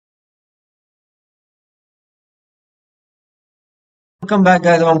Welcome back,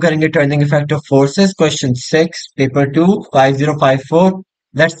 guys. I'm करेंगे turning effect of forces. Question 6, paper 2, 5054.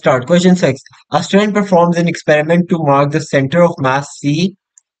 Let's start. Question 6. A student performs an experiment to mark the center of mass C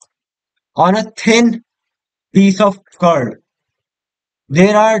on a thin piece of card.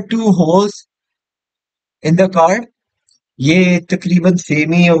 There are two holes in the card. ये तकरीबन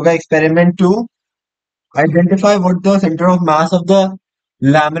same ही होगा experiment 2. Identify what the center of mass of the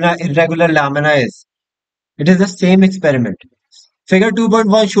irregular lamina is. It is the same experiment. Figure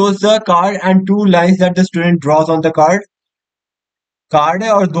 2.1 shows the card and two lines that the student draws on the card. Card है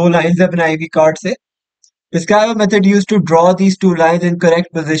और दो lines है बनाई हुई card से. Describe a method used to draw these two lines in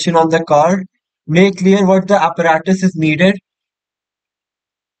correct position on the card. Make clear what the apparatus is needed.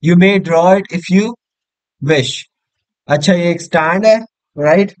 You may draw it if you wish. अच्छा ये एक stand है,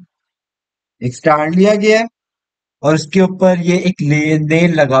 right. एक stand लिया गया है और उसके ऊपर ये एक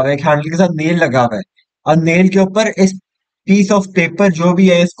नेल लगा हुआ है, एक हैंडल के साथ नेल लगा हुआ है. और नेल के ऊपर इस पीस ऑफ पेपर जो भी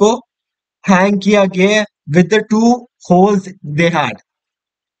है इसको हैंग किया गया है with the two holes they had.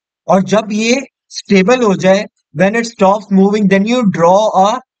 और जब ये स्टेबल हो जाए, when it stops moving, then you draw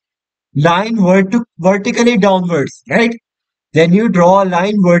a line vertically downwards, right? Then you draw a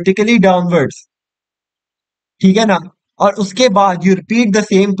line vertically downwards. ठीक है ना. और उसके बाद you repeat the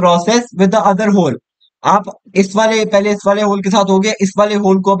same process with the other hole. आप पहले इस वाले होल के साथ हो गया, इस वाले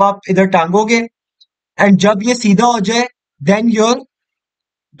होल को अब आप इधर टांगोगे एंड जब ये सीधा हो जाए then you'll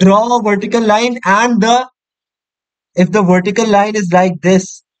draw a vertical line and if the vertical line is like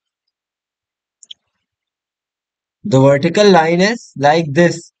this, the vertical line is like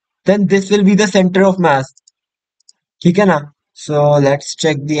this, then this will be the center of mass. ठीक है ना. So let's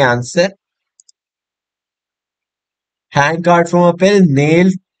check the answer. Hang card from a pill, nail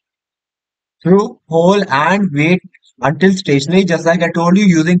through hole and wait until stationary, just like I told you,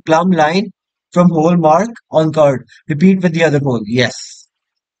 using plumb line from hole mark on card. Repeat with the other hole. Yes.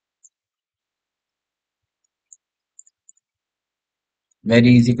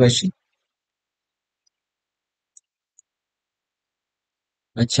 Very easy question.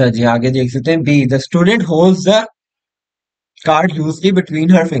 अच्छा जी आगे देख सकते हैं. B. The student holds the card loosely between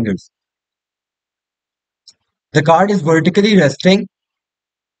her fingers. The card is vertical resting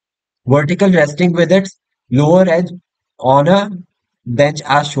with its lower edge on a bench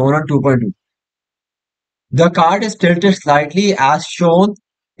as shown on 2.2. The card is tilted slightly as shown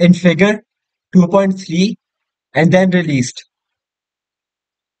in figure 2.3 and then released.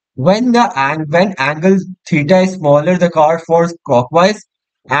 When angle theta is smaller, the card falls clockwise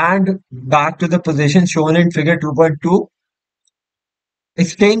and back to the position shown in figure 2.2.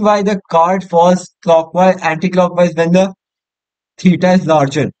 Explain why the card falls anti-clockwise when the theta is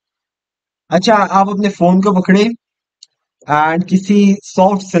larger. अच्छा आप अपने phone को पकड़े and किसी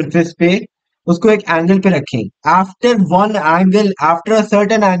soft surface पे उसको एक angle पे रखें. After a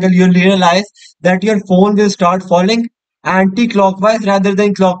certain angle you realise that your phone will start falling anti clockwise rather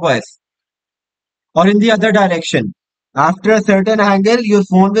than clockwise or in the other direction. After a certain angle, your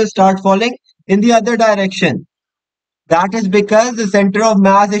phone will start falling in the other direction. That is because the center of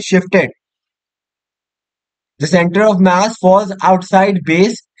mass is shifted. The center of mass falls outside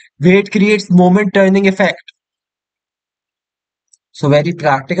base. Weight creates moment turning effect. So very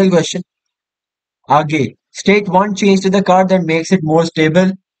practical question. आगे. State one change to the card that makes it more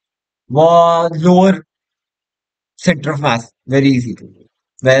stable. Lower center of mass. Very easy.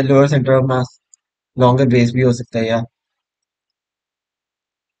 Well, lower center of mass. Longer base भी हो सकता है यार.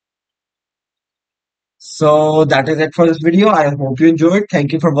 So that is it for this video. I hope you enjoyed.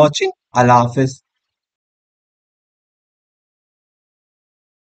 Thank you for watching. Allah Hafiz.